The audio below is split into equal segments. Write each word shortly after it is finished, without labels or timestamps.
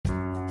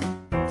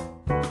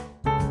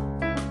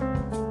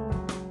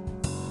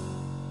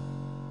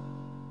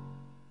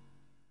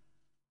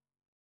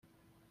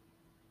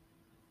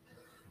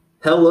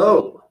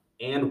Hello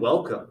and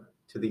welcome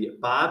to the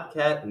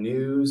Bobcat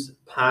News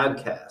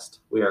Podcast.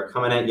 We are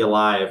coming at you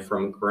live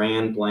from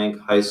Grand Blanc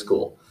High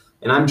School,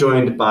 and I'm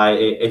joined by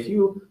a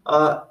few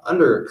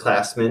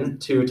underclassmen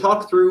to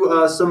talk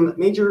through some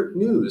major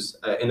news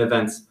and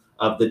events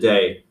of the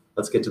day.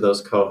 Let's get to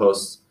those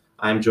co-hosts.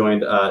 I'm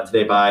joined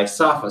today by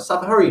Safa.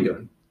 Safa, how are you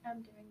doing?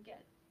 I'm doing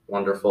good.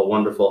 Wonderful,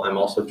 wonderful. I'm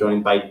also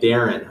joined by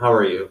Darren. How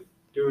are you?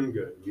 Doing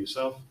good.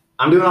 Yourself?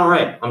 I'm doing all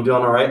right.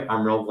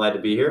 I'm real glad to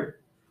be here.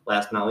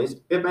 Last but not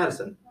least, we have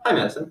Madison. Hi,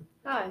 Madison.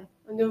 Hi,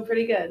 I'm doing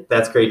pretty good.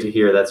 That's great to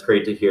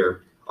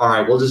hear. All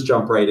right, we'll just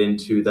jump right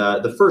into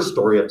the first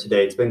story of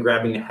today. It's been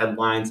grabbing the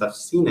headlines. I've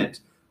seen it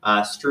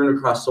strewn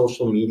across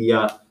social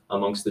media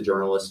amongst the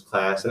journalist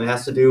class, and it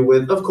has to do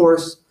with, of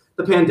course,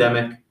 the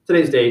pandemic.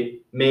 Today's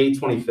date, May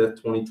 25th,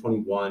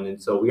 2021,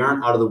 and so we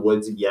aren't out of the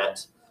woods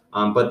yet,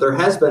 but there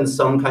has been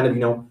some kind of,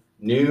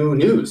 new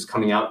news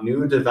coming out,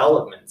 new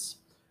developments.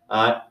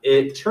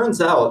 It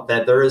turns out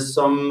that there is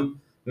some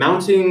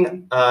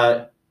mounting,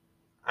 I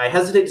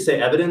hesitate to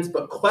say evidence,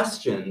 but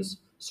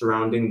questions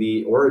surrounding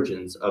the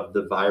origins of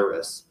the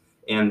virus,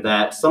 and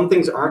that some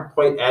things aren't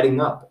quite adding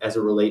up as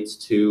it relates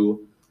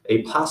to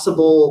a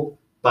possible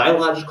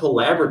biological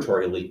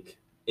laboratory leak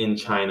in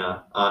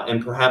China,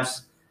 and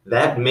perhaps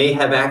that may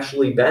have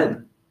actually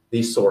been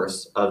the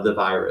source of the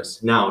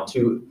virus. Now,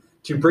 to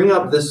bring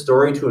up this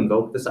story, to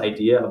invoke this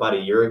idea about a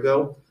year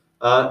ago,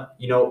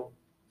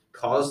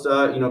 caused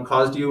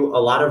you a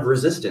lot of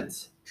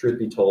resistance, truth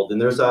be told,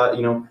 and there's a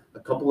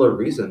couple of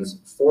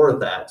reasons for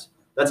that.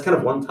 That's kind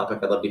of one topic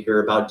I'd love to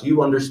hear about. Do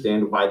you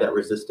understand why that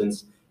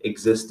resistance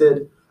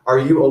existed? Are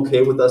you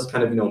okay with us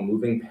kind of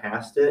moving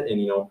past it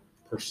and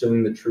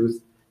pursuing the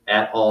truth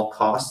at all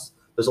costs?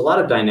 There's a lot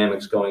of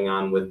dynamics going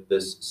on with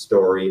this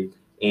story,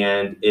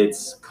 and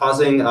it's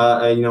causing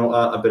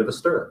a bit of a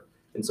stir.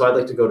 And so I'd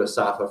like to go to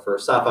Safa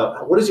first.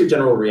 Safa, what is your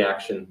general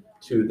reaction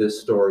to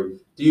this story?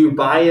 Do you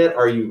buy it?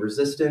 Are you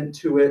resistant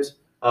to it?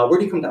 Where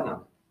do you come down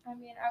on it? I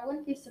mean, I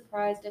wouldn't be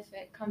surprised if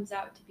it comes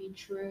out to be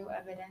true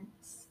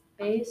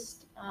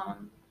evidence-based,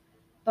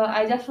 but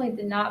I definitely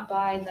did not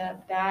buy the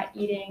bat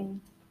eating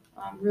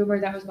rumor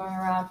that was going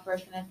around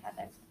first when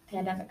the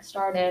pandemic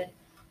started.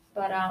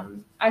 But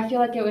I feel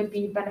like it would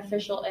be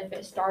beneficial if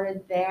it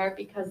started there,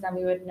 because then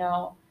we would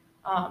know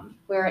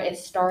where it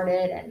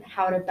started and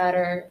how to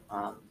better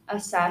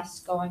assess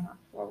going on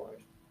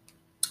forward.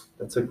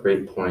 That's a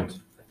great point.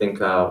 I think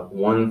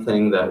one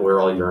thing that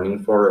we're all yearning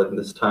for at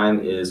this time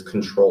is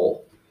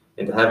control,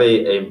 and to have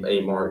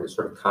a more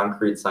sort of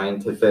concrete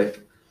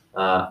scientific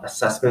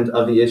assessment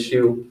of the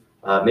issue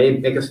may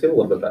make us feel a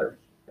little bit better.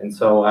 And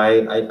so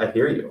I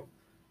hear you.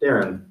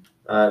 Darren,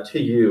 to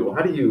you,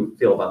 how do you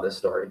feel about this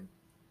story?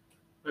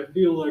 I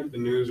feel like the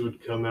news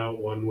would come out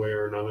one way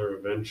or another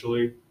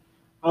eventually.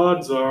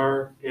 Odds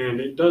are, and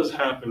it does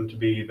happen to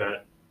be,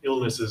 that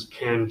illnesses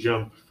can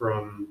jump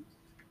from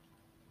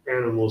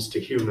animals to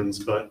humans,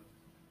 but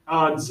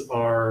odds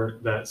are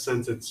that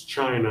since it's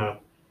China,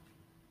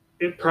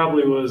 it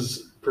probably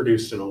was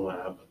produced in a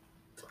lab.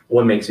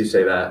 What makes you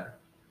say that?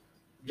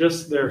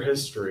 Just their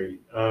history.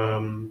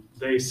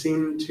 They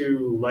seem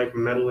to like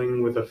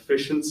meddling with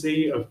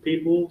efficiency of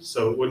people,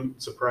 so it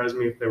wouldn't surprise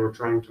me if they were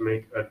trying to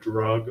make a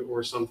drug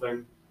or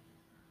something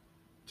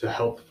to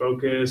help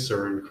focus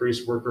or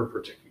increase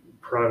worker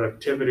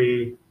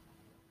productivity.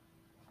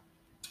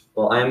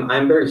 Well,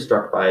 I'm very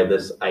struck by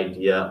this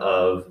idea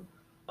of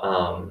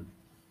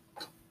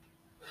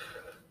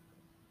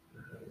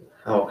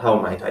how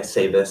might I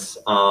say this?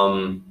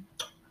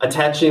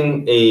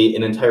 Attaching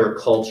an entire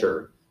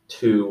culture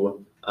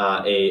to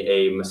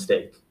a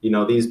mistake.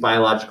 These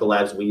biological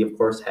labs, we of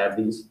course have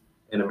these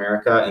in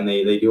America, and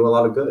they do a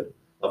lot of good,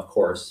 of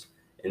course.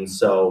 And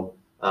so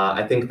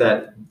I think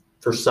that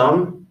for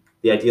some,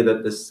 the idea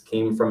that this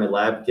came from a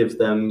lab gives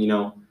them,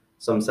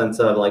 some sense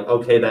of like,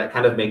 okay, that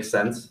kind of makes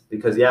sense,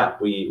 because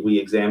we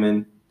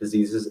examine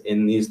diseases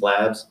in these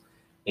labs,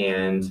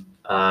 and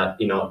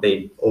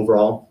they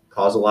overall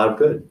cause a lot of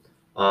good.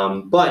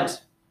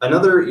 But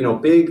another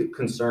big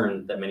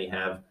concern that many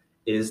have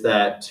is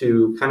that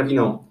to kind of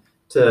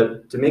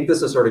to make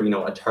this a sort of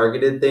a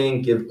targeted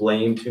thing, give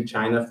blame to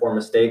China for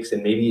mistakes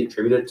and maybe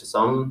attribute it to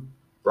some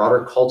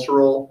broader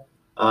cultural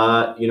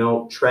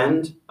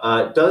trend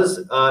does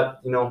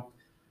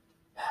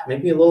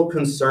make me a little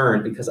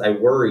concerned, because I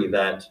worry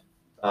that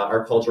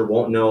our culture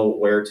won't know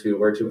where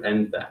to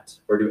end that,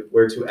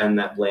 where to end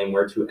that blame,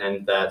 where to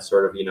end that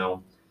sort of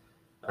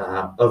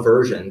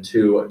aversion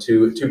to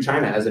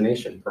China as a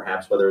nation,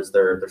 perhaps, whether it's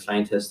their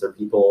scientists, their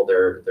people,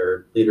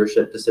 their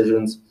leadership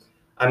decisions.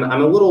 I'm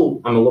a little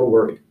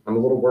worried.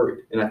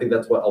 And I think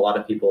that's what a lot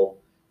of people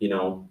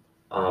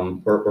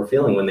were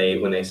feeling when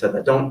they said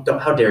that. Don't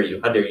how dare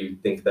you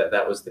think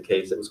that was the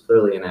case? It was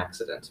clearly an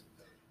accident.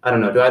 I don't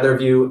know. Do either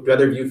of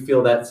you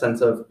feel that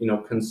sense of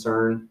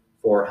concern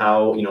for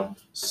how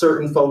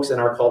certain folks in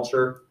our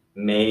culture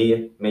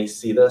may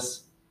see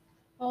this?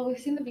 Well, we've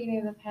seen the beginning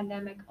of the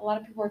pandemic, a lot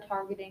of people are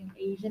targeting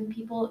Asian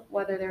people,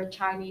 whether they're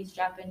Chinese,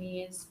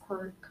 Japanese,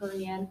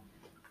 Korean.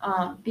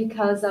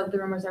 because of the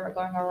rumors that were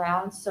going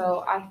around.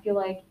 So I feel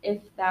like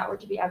if that were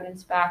to be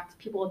evidence-backed,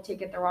 people would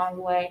take it the wrong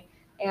way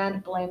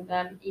and blame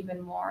them even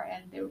more,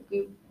 and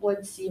we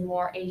would see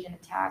more Asian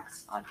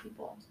attacks on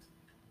people.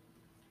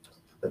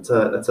 That's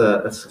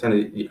kind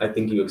of, I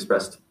think you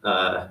expressed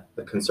the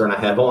concern I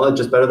have, well,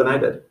 just better than I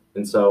did.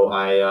 And so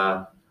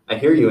I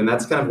hear you, and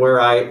that's kind of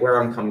where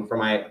I'm coming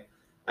from. I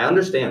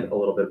understand a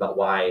little bit about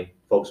why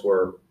folks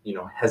were,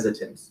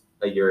 hesitant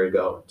a year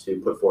ago to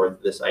put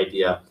forth this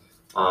idea.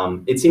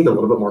 It seemed a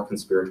little bit more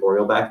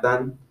conspiratorial back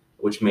then,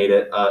 which made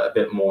it a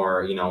bit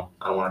more, I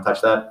don't want to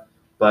touch that,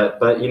 but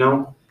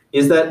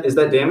is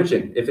that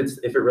damaging? If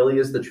it really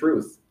is the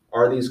truth,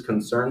 are these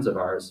concerns of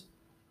ours,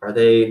 are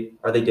they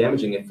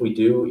damaging if we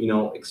do,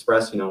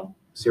 express,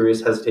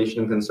 serious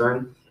hesitation and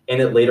concern,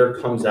 and it later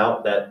comes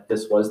out that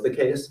this was the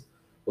case?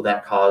 Will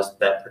that cause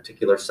that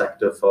particular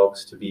sect of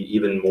folks to be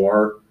even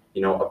more,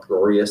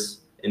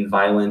 uproarious and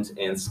violent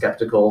and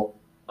skeptical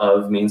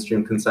of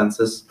mainstream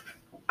consensus?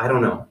 I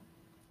don't know.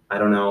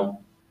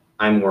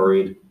 I'm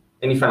worried.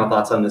 Any final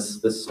thoughts on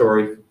this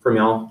story from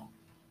y'all?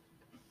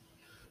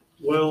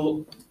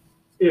 Well,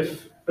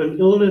 if an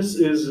illness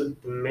is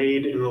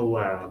made in a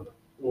lab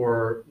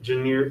or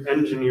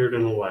engineered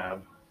in a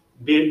lab,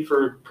 be it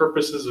for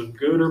purposes of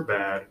good or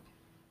bad,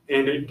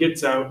 and it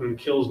gets out and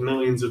kills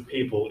millions of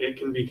people, it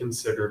can be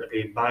considered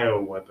a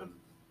bioweapon,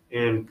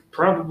 and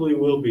probably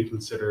will be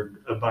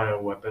considered a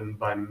bioweapon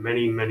by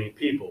many, many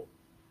people.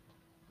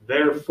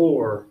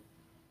 Therefore,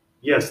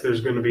 yes,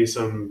 there's going to be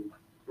some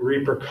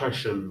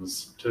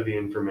repercussions to the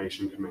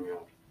information coming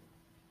out.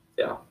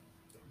 Yeah.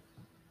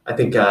 I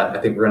think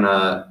we're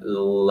gonna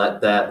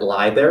let that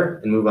lie there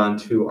and move on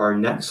to our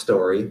next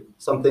story,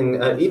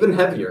 something even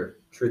heavier,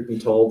 truth be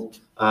told.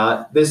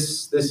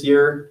 This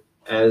year,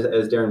 as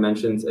Darren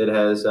mentioned, it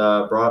has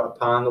brought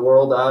upon the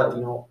world,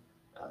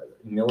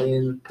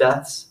 million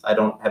deaths. I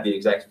don't have the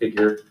exact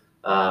figure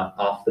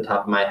off the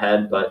top of my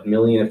head, but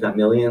million, if not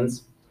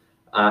millions.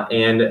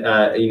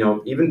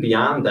 Even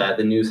beyond that,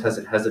 the news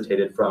hasn't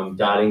hesitated from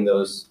dotting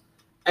those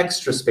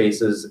extra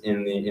spaces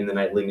in the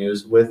nightly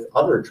news with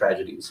other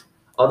tragedies,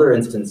 other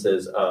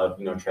instances of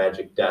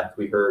tragic death.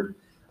 We heard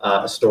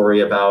a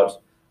story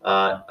about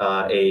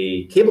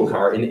a cable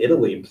car in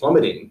Italy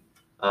plummeting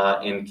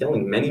and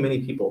killing many, many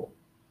people.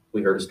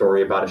 We heard a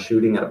story about a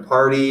shooting at a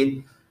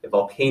party. A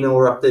volcano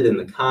erupted in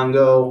the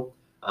Congo.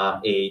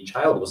 A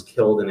child was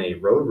killed in a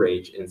road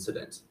rage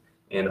incident.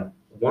 And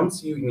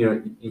once you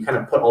kind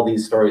of put all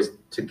these stories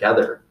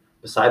together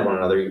beside one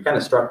another, you're kind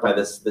of struck by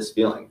this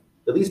feeling.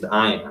 At least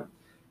I am,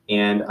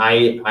 and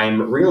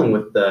I'm reeling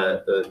with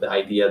the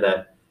idea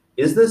that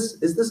is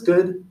this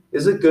good?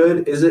 Is it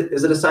good? Is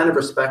it a sign of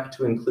respect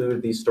to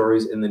include these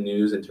stories in the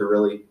news and to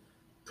really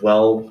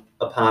dwell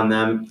upon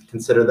them,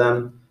 consider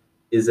them?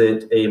 Is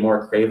it a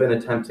more craven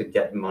attempt to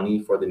get money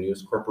for the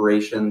news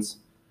corporations,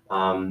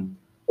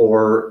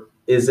 or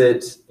is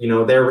it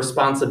their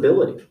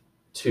responsibility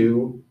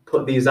to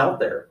put these out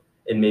there,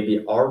 and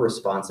maybe our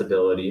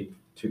responsibility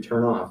to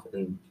turn off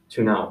and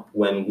tune out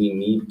when we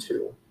need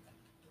to?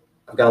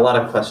 I've got a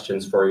lot of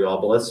questions for you all,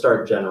 but let's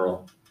start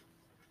general.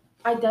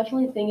 I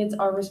definitely think it's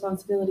our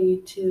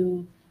responsibility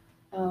to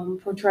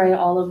portray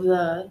all of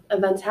the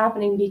events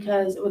happening,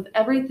 because with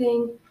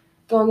everything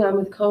going on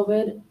with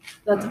COVID,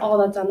 that's all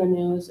that's on the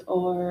news,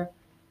 or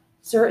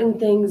certain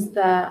things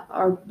that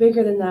are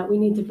bigger than that. We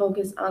need to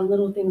focus on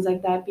little things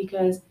like that,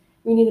 because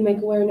we need to make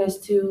awareness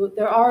to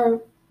there are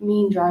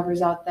mean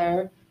drivers out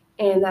there,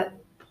 and that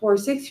poor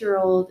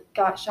 6-year-old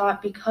got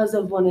shot because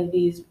of one of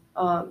these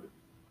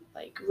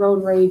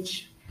road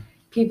rage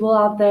people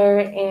out there,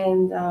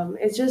 and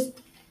it's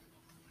just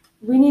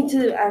we need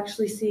to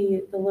actually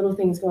see the little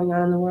things going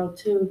on in the world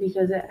too,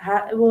 because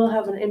it will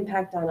have an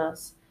impact on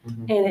us.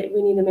 Mm-hmm. And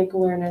we need to make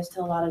awareness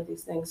to a lot of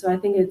these things. So I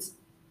think it's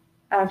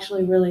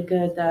actually really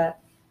good that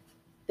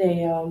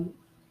they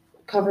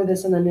cover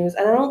this in the news.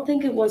 And I don't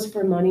think it was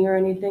for money or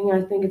anything.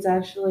 I think it's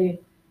actually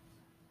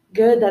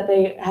good that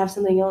they have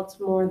something else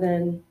more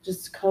than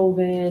just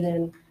COVID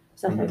and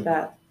stuff like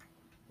that.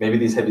 Maybe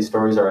these heavy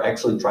stories are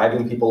actually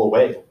driving people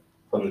away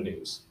from the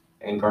news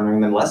and garnering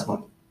them less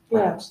money,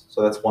 perhaps. Yeah.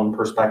 So that's one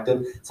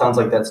perspective. It sounds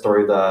like that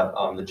story,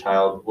 the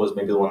child was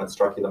maybe the one that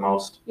struck you the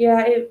most.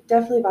 Yeah, it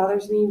definitely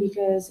bothers me,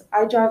 because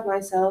I drive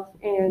myself,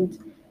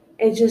 and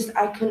it just,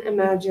 I couldn't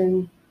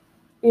imagine,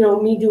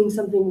 me doing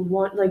something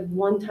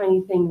one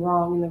tiny thing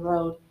wrong in the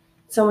road,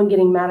 someone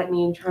getting mad at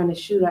me and trying to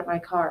shoot at my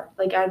car.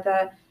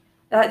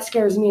 That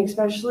scares me,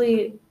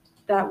 especially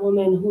that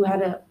woman who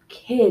had a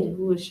kid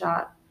who was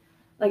shot.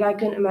 I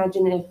couldn't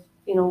imagine if,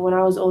 when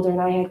I was older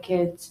and I had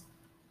kids,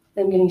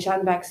 them getting shot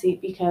in the back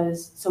seat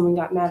because someone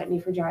got mad at me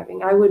for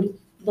driving. I would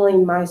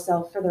blame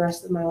myself for the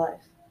rest of my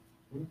life.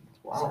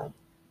 Wow. So.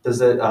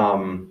 Does it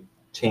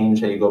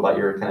change how you go about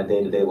your kind of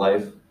day-to-day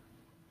life?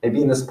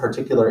 Maybe in this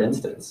particular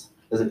instance?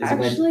 It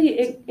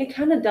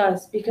kind of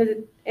does, because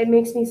it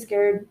makes me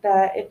scared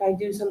that if I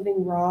do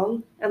something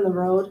wrong on the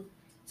road,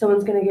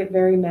 someone's going to get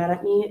very mad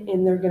at me,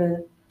 and they're going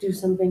to do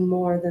something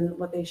more than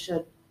what they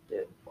should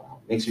do. Wow.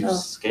 Makes you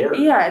scared.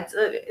 Yeah,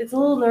 it's a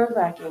little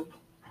nerve-wracking.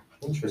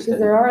 Interesting. because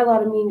there are a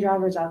lot of mean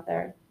drivers out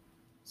there.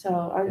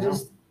 So Yeah.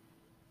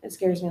 it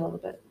scares me a little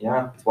bit.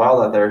 Yeah, it's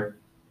wild out there.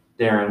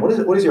 Darren,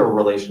 what is your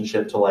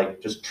relationship to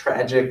like just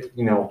tragic,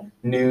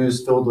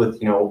 news filled with,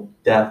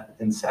 death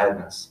and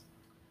sadness?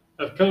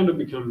 I've kind of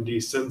become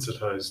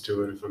desensitized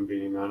to it, if I'm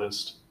being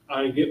honest.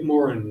 I get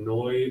more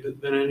annoyed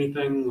than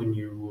anything when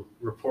you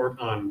report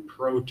on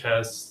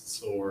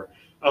protests or,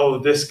 oh,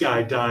 this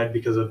guy died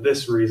because of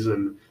this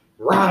reason.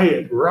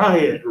 Riot,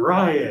 riot,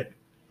 riot.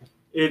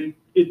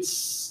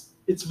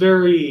 It's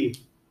very,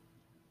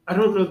 I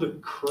don't know the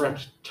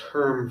correct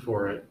term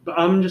for it, but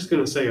I'm just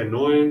going to say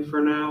annoying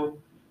for now,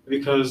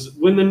 because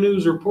when the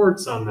news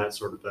reports on that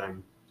sort of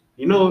thing,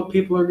 you know what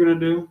people are going to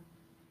do?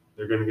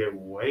 They're going to get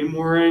way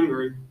more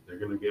angry. They're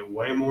going to get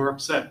way more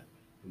upset.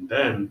 And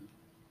then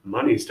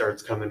money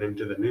starts coming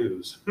into the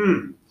news.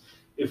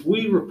 If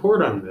we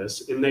report on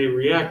this and they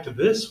react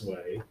this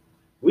way,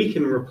 we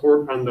can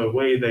report on the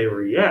way they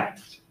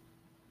react.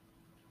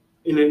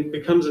 And it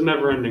becomes a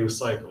never-ending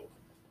cycle.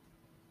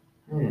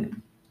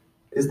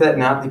 Is that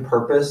not the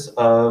purpose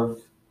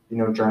of,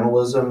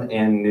 journalism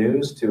and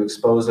news, to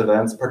expose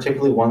events,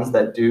 particularly ones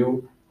that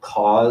do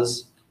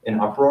cause an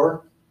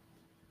uproar?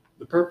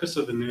 The purpose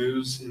of the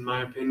news, in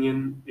my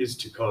opinion, is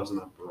to cause an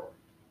uproar.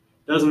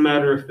 Doesn't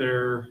matter if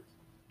they're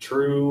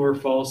true or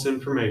false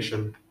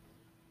information.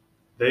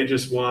 They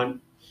just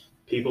want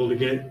people to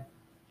get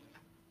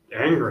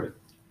angry,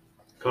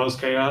 cause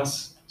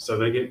chaos, so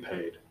they get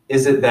paid.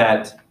 Is it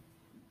that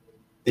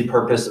the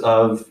purpose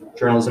of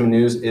journalism and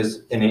news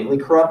is innately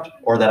corrupt,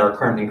 or that our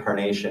current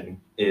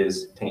incarnation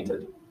is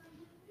tainted?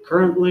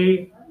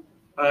 Currently,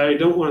 I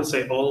don't want to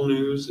say all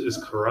news is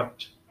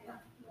corrupt,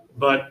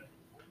 but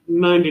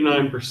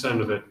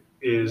 99% of it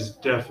is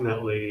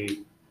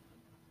definitely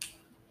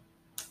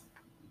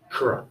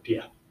corrupt,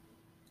 yeah.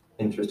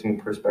 Interesting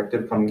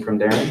perspective coming from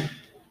Darren.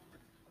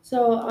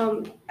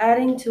 So,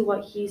 adding to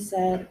what he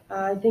said,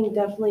 I think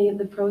definitely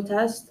the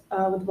protest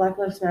with Black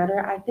Lives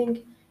Matter, I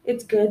think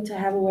it's good to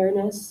have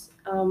awareness,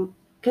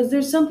 because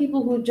there's some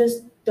people who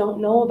just don't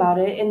know about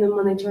it, and then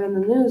when they turn on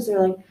the news,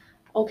 they're like,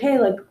 okay,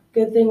 like,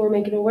 good thing we're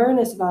making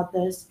awareness about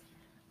this.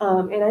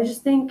 And I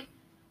just think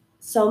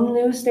some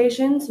news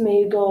stations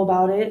may go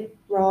about it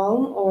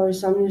wrong, or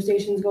some news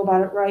stations go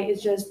about it right.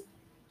 It's just,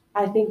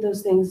 I think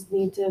those things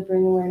need to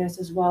bring awareness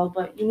as well,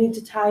 but you need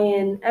to tie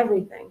in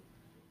everything.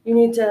 You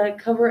need to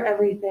cover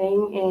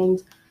everything,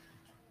 and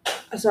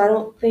so I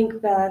don't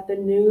think that the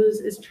news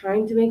is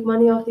trying to make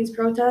money off these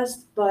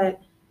protests, but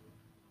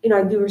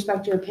I do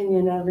respect your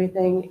opinion and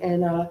everything,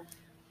 and I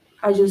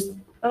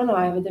don't know,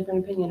 I have a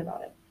different opinion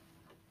about it.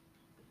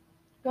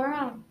 Going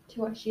on to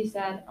what she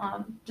said,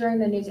 during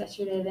the news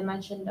yesterday, they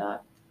mentioned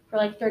for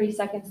like 30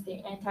 seconds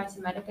the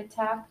anti-Semitic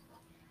attack,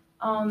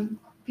 and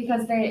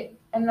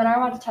then I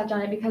want to touch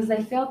on it because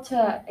they failed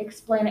to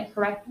explain it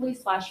correctly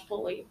 /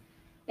 fully.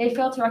 They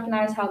failed to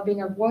recognize how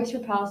being a voice for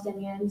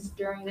Palestinians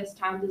during this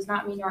time does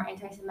not mean you're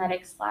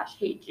anti-Semitic /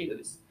 hate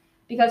Jews.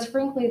 Because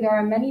frankly, there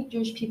are many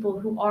Jewish people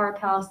who are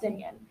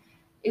Palestinian.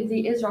 It's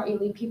the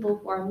Israeli people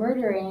who are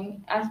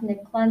murdering,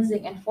 ethnic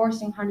cleansing, and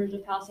forcing hundreds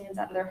of Palestinians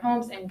out of their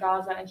homes in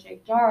Gaza and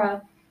Sheikh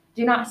Jarrah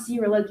do not see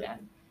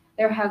religion.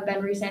 There have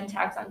been recent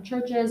attacks on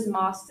churches,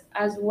 mosques,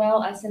 as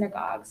well as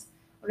synagogues.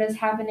 What is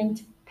happening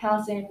to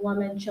Palestinian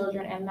women,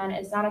 children, and men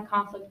is not a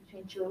conflict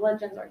between two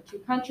religions or two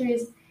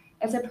countries.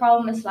 It's a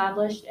problem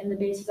established in the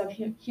basis of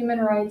human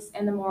rights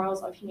and the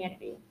morals of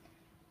humanity.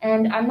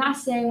 And I'm not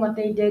saying what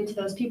they did to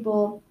those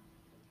people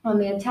on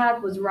the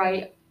attack was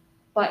right,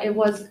 but it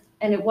was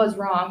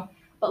wrong.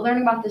 But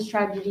learning about this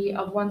tragedy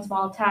of one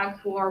small attack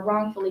who are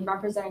wrongfully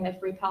representing the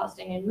Free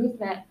Palestinian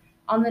movement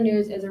on the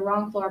news is a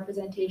wrongful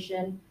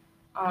representation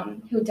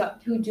who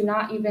do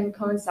not even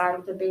coincide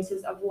with the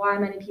basis of why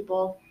many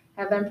people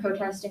have been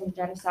protesting the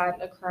genocide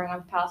occurring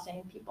on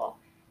Palestinian people.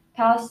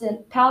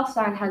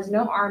 Palestine has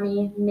no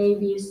army,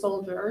 navy,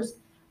 soldiers,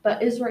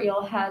 but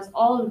Israel has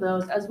all of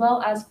those, as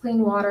well as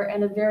clean water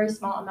and a very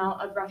small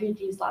amount of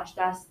refugees /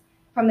 deaths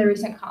from the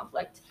recent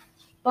conflict.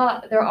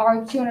 But there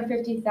are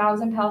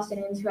 250,000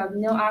 Palestinians who have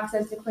no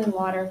access to clean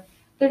water.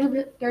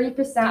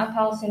 30% of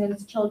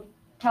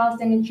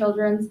Palestinian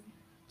children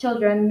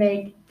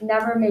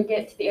never make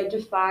it to the age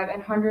of 5,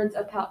 and hundreds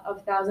of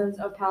thousands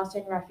of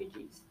Palestinian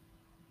refugees.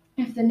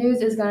 If the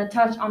news is going to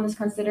touch on this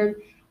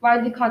considered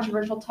widely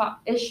controversial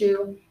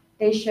issue,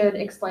 they should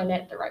explain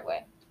it the right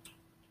way.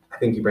 I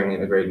think you bring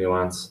in a great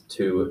nuance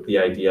to the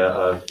idea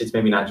of it's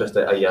maybe not just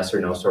a yes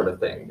or no sort of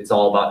thing. It's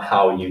all about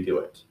how you do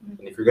it.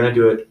 And if you're going to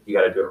do it, you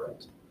got to do it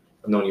right.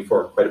 I've known you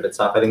for quite a bit,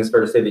 Saf. I think it's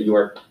fair to say that you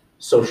are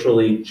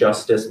socially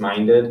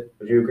justice-minded.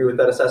 Would you agree with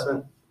that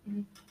assessment?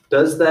 Mm-hmm.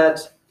 Does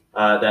that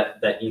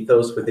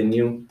ethos within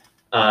you,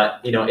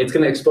 it's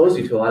going to expose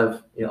you to a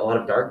lot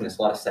of darkness,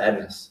 a lot of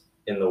sadness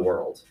in the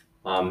world.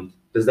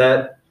 Does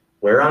that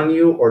wear on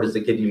you, or does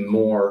it give you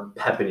more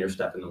pep in your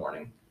step in the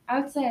morning?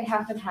 I would say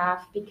half and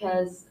half,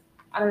 because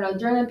I don't know,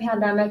 during the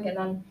pandemic and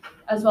then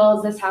as well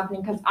as this happening,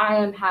 because I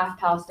am half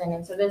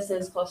Palestinian, so this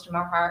is close to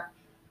my heart.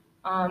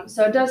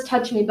 So it does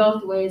touch me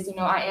both ways.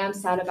 I am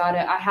sad about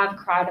it. I have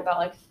cried about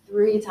like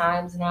 3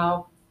 times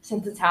now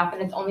since it's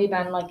happened. It's only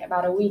been like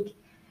about a week.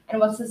 And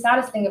what's the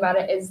saddest thing about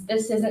it is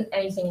this isn't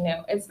anything new.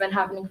 It's been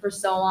happening for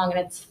so long, and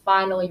it's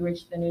finally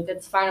reached the news.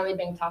 It's finally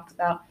being talked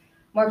about.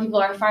 More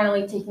people are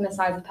finally taking the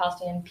sides of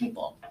Palestinian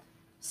people.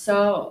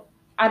 So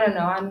I don't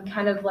know. I'm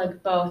kind of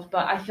like both,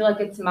 but I feel like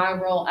it's my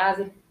role as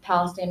a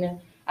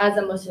Palestinian, as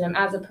a Muslim,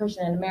 as a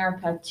person in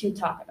America to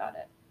talk about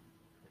it.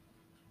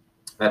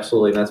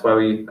 Absolutely. That's why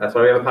we have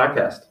a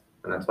podcast,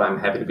 and that's why I'm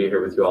happy to be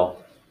here with you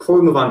all. Before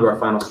we move on to our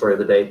final story of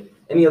the day,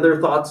 any other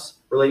thoughts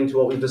relating to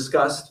what we've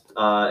discussed?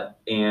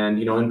 And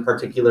in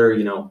particular,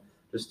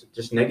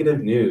 just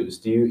negative news.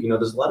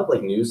 There's a lot of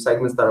like news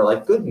segments that are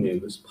like good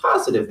news,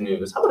 positive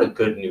news. How about a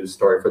good news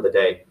story for the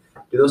day?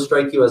 Do those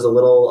strike you as a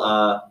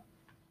little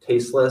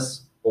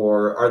tasteless,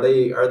 or are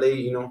they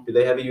do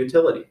they have a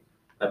utility?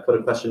 I put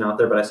a question out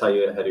there, but I saw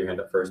you had your hand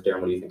up first.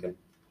 Darren, what are you thinking?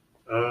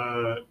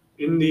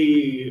 In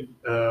the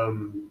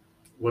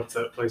what's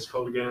that place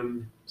called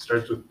again?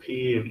 Starts with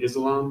P in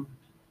Islam.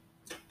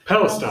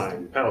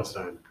 Palestine.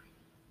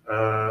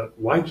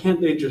 Why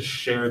can't they just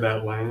share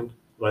that land?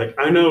 Like,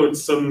 I know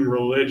it's some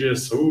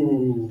religious,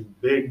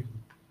 big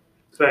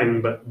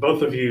thing, but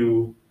both of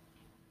you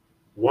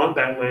want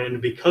that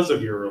land because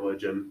of your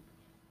religion.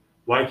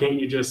 Why can't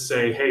you just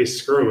say, hey,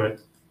 screw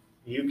it,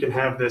 you can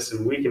have this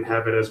and we can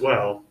have it as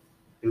well,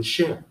 and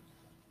share?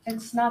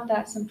 It's not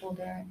that simple,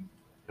 Darren.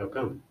 How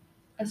come?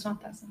 It's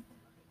not that simple.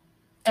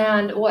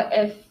 And what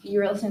if you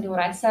were listening to what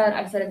I said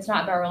it's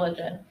not about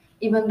religion.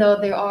 Even though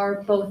they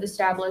are both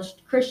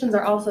established, Christians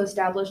are also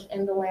established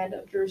in the land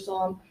of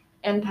Jerusalem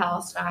and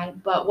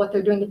Palestine, but what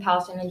they're doing to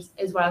Palestine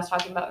is what I was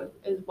talking about,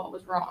 is what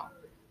was wrong.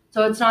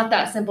 So it's not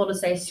that simple to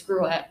say,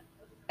 screw it.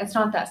 It's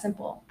not that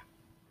simple.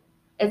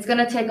 It's going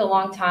to take a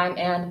long time,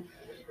 and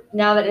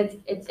now that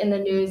it's in the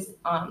news,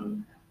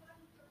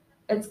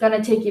 it's going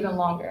to take even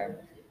longer.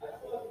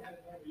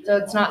 So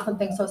it's not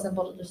something so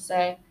simple to just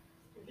say,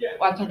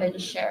 why can't they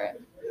just share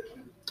it?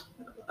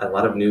 A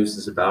lot of news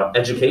is about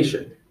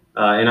education.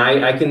 And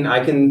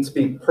I can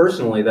speak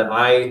personally that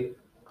I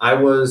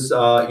was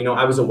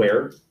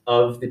aware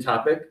of the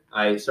topic.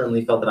 I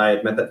certainly felt that I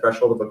had met that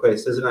threshold of okay,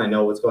 citizen. I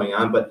know what's going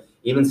on, but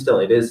even still,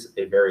 it is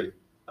a very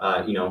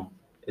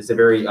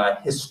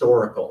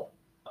historical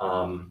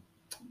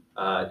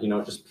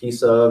just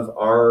piece of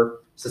our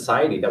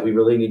society that we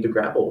really need to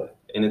grapple with,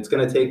 and it's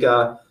going to take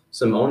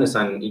some onus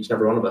on each and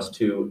every one of us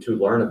to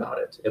learn about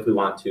it if we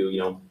want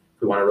to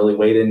really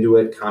wade into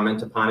it,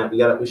 comment upon it.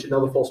 We should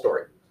know the full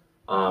story.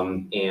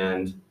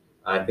 And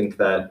I think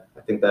that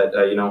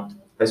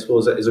high school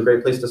is a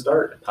great place to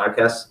start.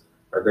 Podcasts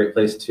are a great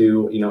place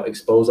to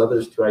expose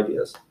others to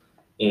ideas.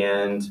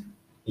 And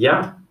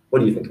yeah, what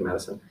do you think,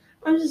 Madison?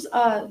 I just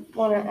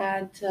want to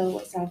add to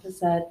what Safa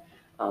said.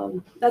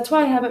 That's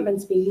why I haven't been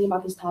speaking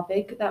about this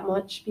topic that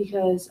much,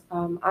 because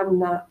I'm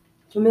not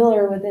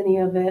familiar with any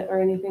of it or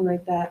anything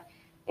like that.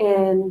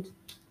 And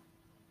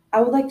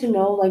I would like to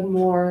know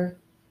more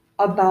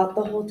about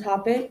the whole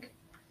topic.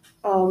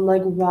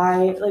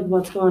 Why,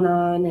 what's going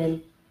on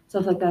and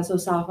stuff like that. So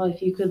Safa,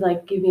 if you could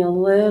give me a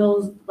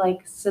little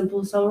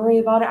simple summary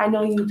about it. I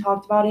know you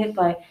talked about it,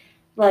 but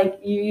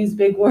you use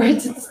big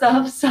words and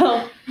stuff.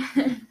 So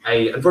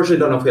I unfortunately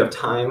don't know if we have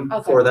time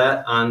for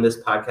that on this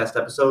podcast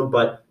episode.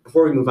 But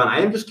before we move on, I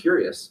am just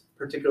curious,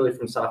 particularly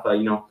from Safa.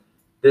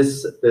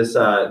 This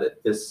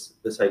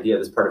idea,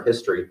 this part of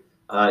history.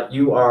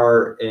 You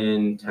are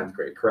in 10th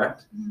grade,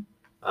 correct?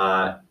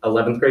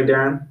 11th grade,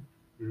 Darren.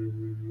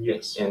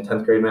 Yes. And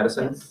 10th grade,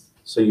 Madison? Yes.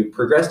 So you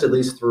progressed at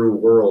least through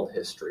world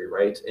history,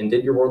 right? And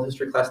did your world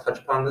history class touch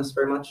upon this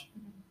very much?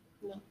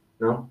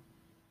 No?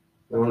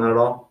 No, not at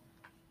all?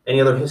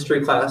 Any other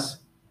history class?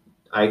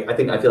 I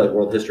feel like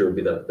world history would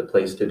be the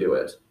place to do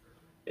it.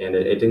 And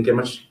it didn't get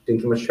much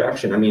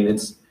traction. I mean,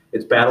 it's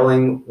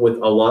battling with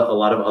a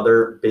lot of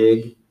other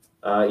big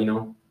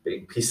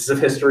pieces of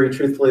history.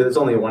 Truthfully, there's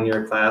only a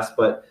 1-year class,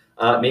 but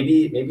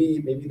maybe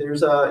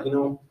there's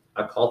a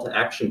call to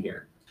action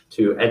here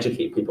to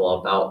educate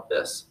people about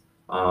this.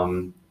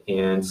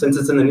 And since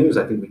it's in the news,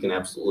 I think we can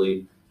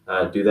absolutely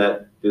do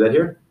that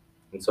here.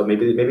 And so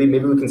maybe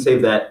we can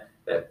save that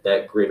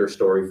greater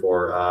story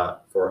for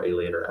a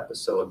later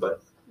episode.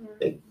 But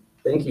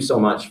thank you so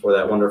much for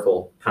that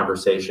wonderful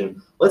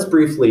conversation. Let's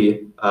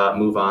briefly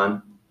move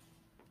on.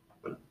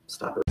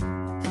 Stop it.